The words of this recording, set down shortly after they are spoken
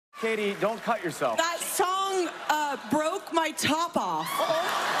Katy, don't cut yourself. That song broke my top off. I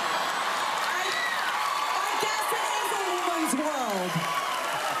guess it is a woman's world.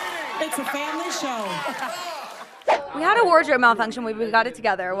 It's a family show. We had a wardrobe malfunction when we got it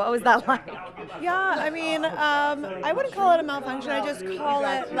together. What was that like? Yeah, I mean, I wouldn't call it a malfunction. I just call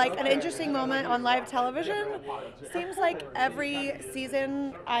it like an interesting moment on live television. Seems like every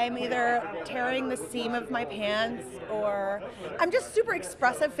season I'm either tearing the seam of my pants or I'm just super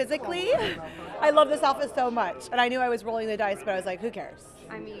expressive physically. I love this outfit so much. And I knew I was rolling the dice, but I was like, who cares?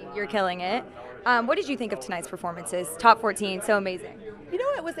 I mean, you're killing it. What did you think of tonight's performances? Top 14, so amazing. You know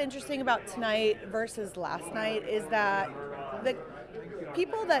what was interesting about tonight versus last night is that the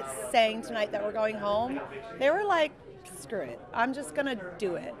people that sang tonight that were going home, they were like, screw it, I'm just gonna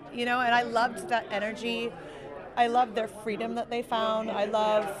do it, you know, and I loved that energy. I loved their freedom that they found. I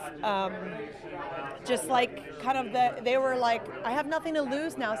love just like kind of they were like, I have nothing to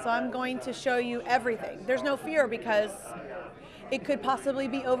lose now, so I'm going to show you everything. There's no fear because it could possibly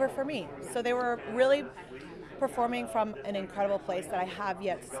be over for me. So they were really performing from an incredible place that I have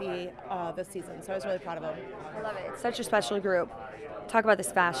yet to see this season. So I was really proud of them. I love it. It's such a special group. Talk about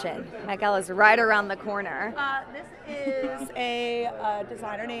this fashion. Met Gala's right around the corner. This is a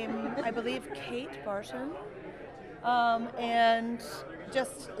designer named, I believe, Kate Barton. And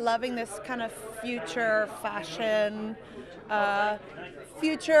just loving this kind of future fashion,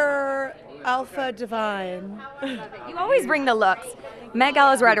 future alpha divine. You always bring the looks. Met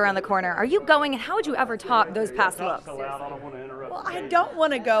Gala's right around the corner. Are you going, and how would you ever top those past looks? Well, I don't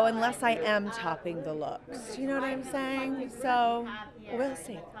want to go unless I am topping the looks. You know what I'm saying? So we'll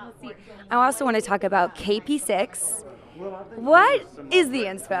see. I also want to talk about KP6. What is the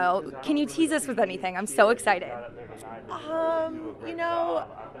inspo? Can you tease us with anything? I'm so excited. You know,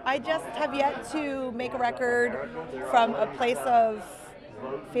 I just have yet to make a record from a place of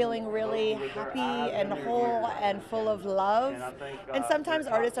feeling really happy and whole and full of love. And sometimes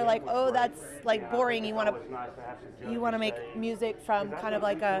artists are like, oh, that's like boring. You want to make music from kind of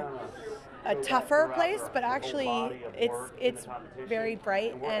like a tougher place, but actually it's very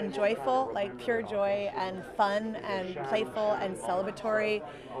bright and joyful, like pure joy and fun and playful and celebratory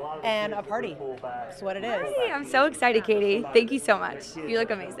and a party. That's what it is. Hi, I'm so excited, Katy. Thank you so much. You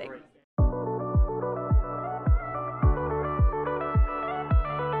look amazing.